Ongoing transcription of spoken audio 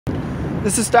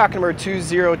This is stock number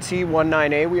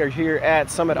 20T19A. We are here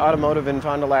at Summit Automotive in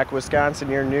Fond du Lac,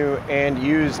 Wisconsin, your new and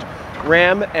used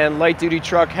Ram and light duty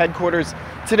truck headquarters.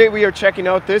 Today we are checking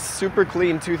out this super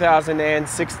clean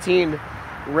 2016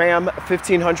 Ram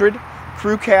 1500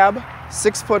 crew cab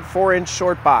 6'4"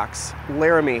 short box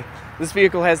Laramie. This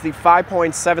vehicle has the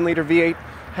 5.7 liter V8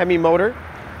 Hemi motor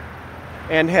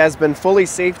and has been fully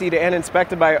safetied and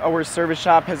inspected by our service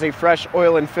shop. Has a fresh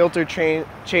oil and filter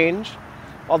change.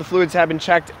 All the fluids have been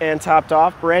checked and topped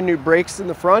off. Brand new brakes in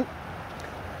the front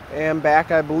and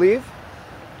back, I believe.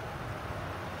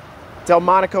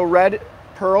 Delmonico Red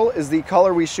Pearl is the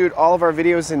color. We shoot all of our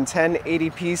videos in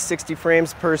 1080p 60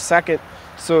 frames per second.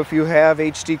 So if you have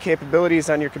HD capabilities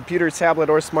on your computer, tablet,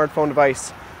 or smartphone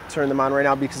device, turn them on right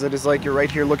now, because it is like you're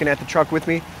right here looking at the truck with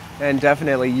me, and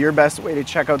definitely your best way to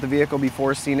check out the vehicle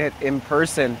before seeing it in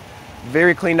person.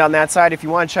 Very cleaned on that side. If you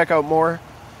want to check out more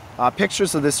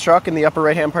pictures of this truck, in the upper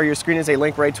right hand part of your screen is a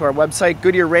link right to our website.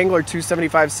 Goodyear Wrangler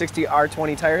 275/60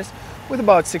 R20 tires with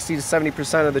about 60 to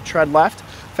 70% of the tread left.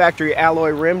 Factory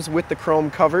alloy rims with the chrome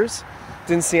covers.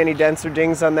 Didn't see any dents or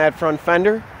dings on that front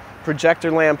fender. Projector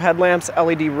lamp headlamps,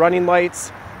 LED running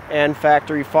lights, and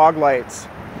factory fog lights.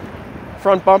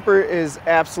 Front bumper is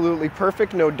absolutely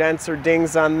perfect. No dents or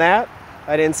dings on that.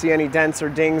 I didn't see any dents or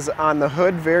dings on the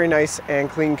hood. Very nice and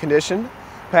clean condition.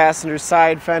 Passenger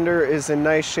side fender is in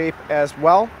nice shape as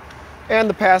well. And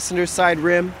the passenger side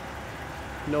rim,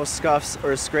 no scuffs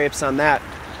or scrapes on that.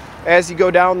 As you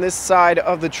go down this side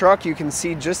of the truck, you can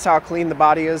see just how clean the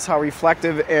body is, how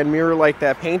reflective and mirror-like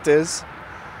that paint is.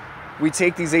 We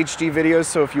take these HD videos,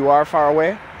 so if you are far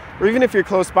away, or even if you're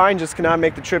close by and just cannot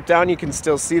make the trip down, you can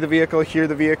still see the vehicle, hear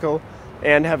the vehicle,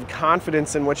 and have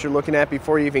confidence in what you're looking at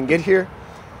before you even get here.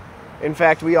 In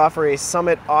fact, we offer a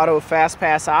Summit Auto Fast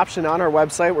Pass option on our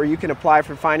website where you can apply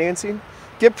for financing,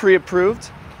 get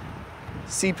pre-approved,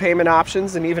 see payment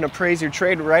options, and even appraise your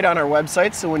trade right on our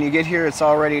website. So when you get here, it's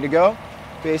all ready to go.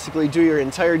 Basically do your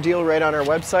entire deal right on our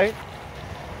website.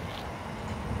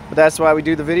 But that's why we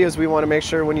do the videos. We want to make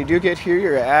sure when you do get here,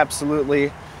 you're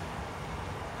absolutely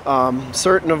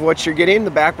certain of what you're getting. The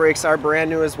back brakes are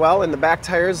brand new as well, and the back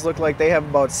tires look like they have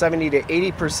about 70 to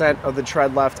 80% of the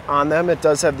tread left on them. It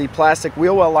does have the plastic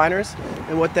wheel well liners,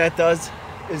 and what that does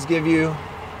is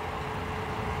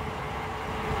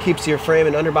keeps your frame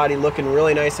and underbody looking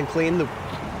really nice and clean. The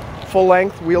full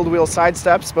length wheel-to-wheel side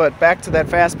steps. But back to that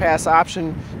Fast Pass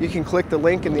option, you can click the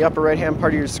link in the upper right hand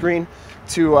part of your screen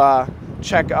to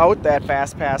check out that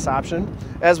Fast Pass option.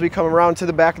 As we come around to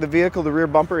the back of the vehicle, the rear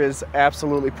bumper is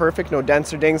absolutely perfect. No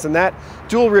dents or dings in that.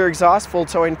 Dual rear exhaust, full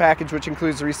towing package, which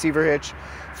includes the receiver hitch,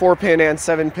 4-pin and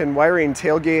 7-pin wiring.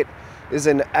 Tailgate is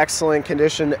in excellent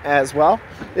condition as well.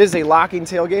 It is a locking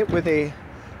tailgate with a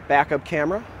backup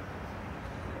camera.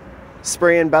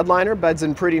 Spray and bed liner. Bed's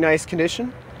in pretty nice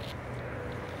condition.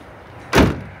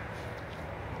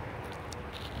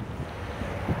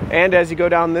 And as you go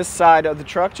down this side of the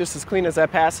truck, just as clean as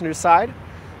that passenger side.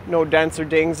 No dents or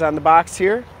dings on the box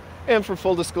here. And for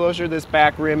full disclosure, this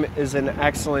back rim is in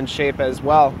excellent shape as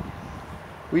well.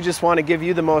 We just want to give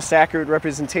you the most accurate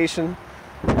representation.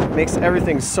 It makes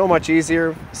everything so much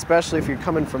easier, especially if you're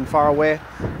coming from far away.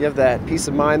 You have that peace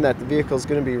of mind that the vehicle is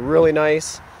going to be really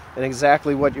nice and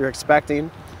exactly what you're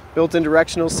expecting. Built-in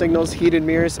directional signals, heated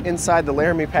mirrors. Inside, the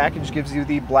Laramie package gives you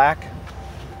the black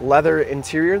leather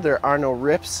interior. There are no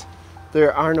rips.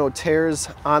 There are no tears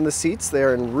on the seats. They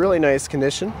are in really nice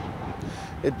condition.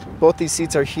 Both these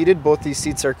seats are heated, both these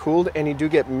seats are cooled, and you do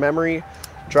get memory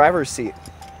driver's seat.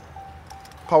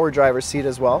 Power driver's seat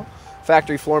as well.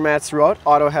 Factory floor mats throughout,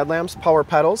 auto headlamps, power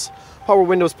pedals, power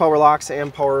windows, power locks,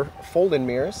 and power fold-in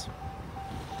mirrors.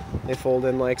 They fold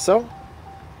in like so,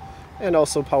 and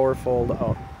also power fold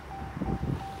out.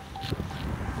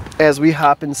 As we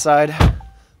hop inside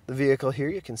the vehicle here,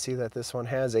 you can see that this one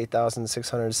has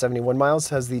 8,671 miles,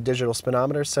 has the digital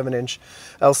speedometer, 7-inch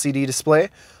LCD display,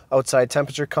 outside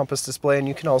temperature compass display, and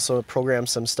you can also program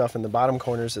some stuff in the bottom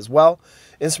corners as well.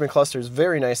 Instrument cluster is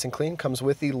very nice and clean, comes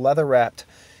with the leather-wrapped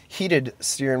heated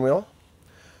steering wheel.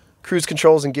 Cruise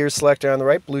controls and gear selector on the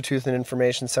right, Bluetooth and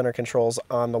information center controls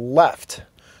on the left.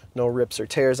 No rips or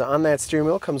tears on that steering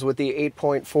wheel. Comes with the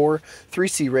 8.4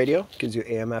 3C radio. Gives you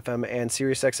AM, FM, and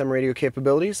Sirius XM radio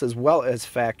capabilities, as well as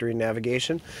factory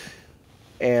navigation.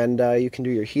 And you can do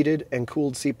your heated and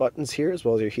cooled seat buttons here, as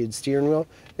well as your heated steering wheel.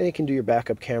 And you can do your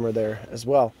backup camera there as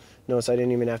well. Notice I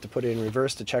didn't even have to put it in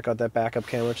reverse to check out that backup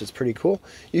camera, which is pretty cool.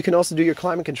 You can also do your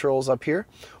climate controls up here,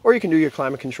 or you can do your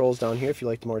climate controls down here if you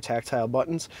like the more tactile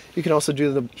buttons. You can also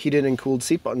do the heated and cooled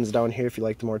seat buttons down here if you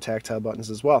like the more tactile buttons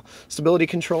as well. Stability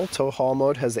control, tow haul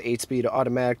mode, has the 8-speed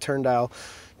automatic turn dial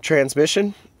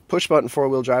transmission. push button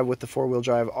 4-wheel drive with the 4-wheel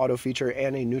drive auto feature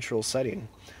and a neutral setting.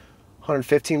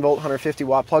 115 volt, 150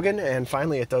 watt plug-in, and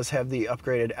finally it does have the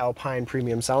upgraded Alpine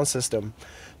premium sound system.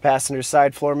 Passenger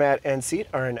side floor mat and seat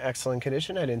are in excellent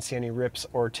condition. I didn't see any rips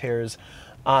or tears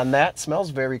on that. Smells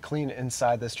very clean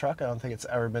inside this truck. I don't think it's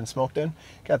ever been smoked in.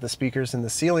 Got the speakers in the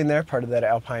ceiling there, part of that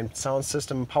Alpine sound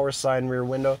system, power slide rear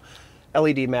window,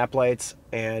 LED map lights,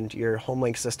 and your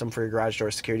Homelink system for your garage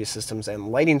door security systems and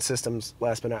lighting systems.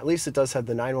 Last but not least, it does have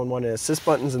the 911 and assist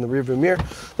buttons in the rearview mirror.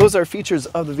 Those are features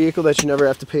of the vehicle that you never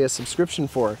have to pay a subscription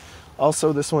for.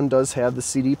 Also, this one does have the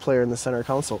CD player in the center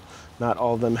console. Not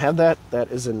all of them have that. That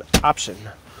is an option.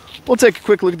 We'll take a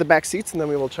quick look at the back seats and then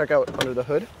we will check out under the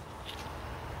hood.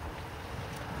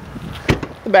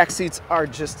 The back seats are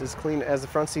just as clean as the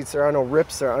front seats. There are no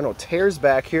rips, there are no tears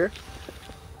back here.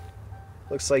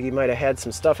 Looks like you might have had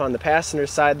some stuff on the passenger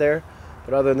side there,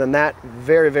 but other than that,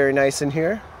 very, very nice in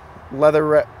here.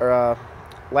 Leather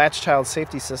latch child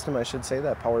safety system, I should say,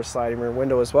 that power sliding rear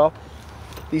window as well.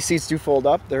 These seats do fold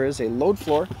up. There is a load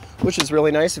floor, which is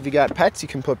really nice. If you got pets, you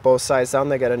can put both sides down.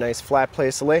 They got a nice flat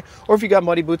place to lay. Or if you got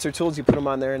muddy boots or tools, you put them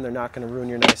on there and they're not going to ruin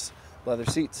your nice leather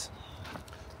seats.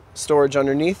 Storage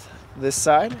underneath this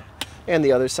side and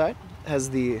the other side has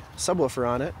the subwoofer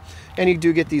on it. And you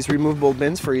do get these removable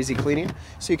bins for easy cleaning.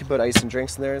 So you can put ice and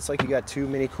drinks in there. It's like you got 2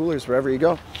 mini coolers wherever you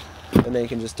go. And then you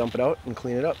can just dump it out and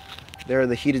clean it up. There are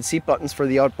the heated seat buttons for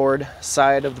the outboard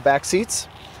side of the back seats.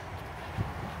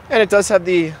 And it does have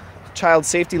the child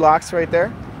safety locks right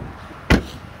there.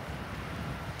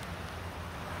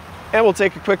 And we'll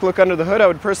take a quick look under the hood. I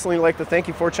would personally like to thank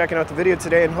you for checking out the video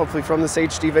today, and hopefully from this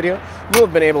HD video, you'll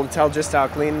have been able to tell just how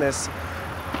clean this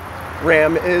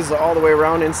Ram is all the way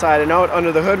around, inside and out.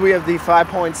 Under the hood, we have the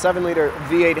 5.7 liter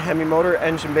V8 Hemi motor.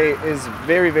 Engine bay is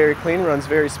very, very clean, runs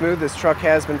very smooth. This truck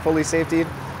has been fully safetied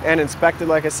and inspected,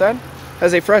 like I said.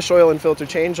 Has a fresh oil and filter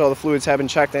change. All the fluids have been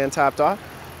checked and topped off.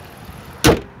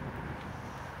 The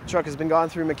truck has been gone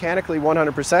through mechanically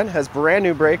 100%, has brand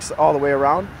new brakes all the way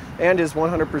around, and is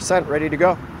 100% ready to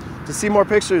go. To see more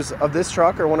pictures of this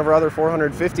truck or one of our other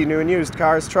 450 new and used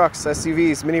cars, trucks,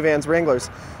 SUVs, minivans,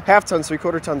 Wranglers, half tons,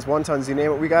 3/4 tons, 1 tons, you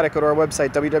name it, we got it. Go to our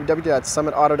website,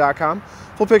 www.summitauto.com.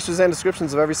 Full pictures and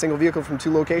descriptions of every single vehicle from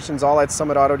 2 locations, all at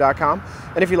summitauto.com.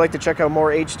 And if you'd like to check out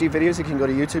more HD videos, you can go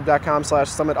to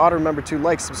youtube.com/summitauto. Remember to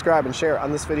like, subscribe, and share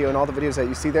on this video and all the videos that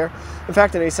you see there. In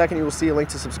fact, in a second, you will see a link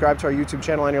to subscribe to our YouTube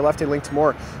channel on your left, a link to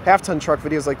more half-ton truck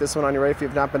videos like this one on your right. If you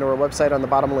have not been to our website, on the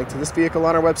bottom, a link to this vehicle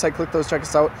on our website. Click those, check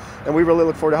us out, and we really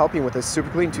look forward to helping you with this super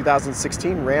clean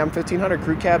 2016 Ram 1500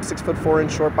 Crew Cab 6'4"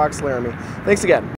 Shortbox Laramie. Thanks again.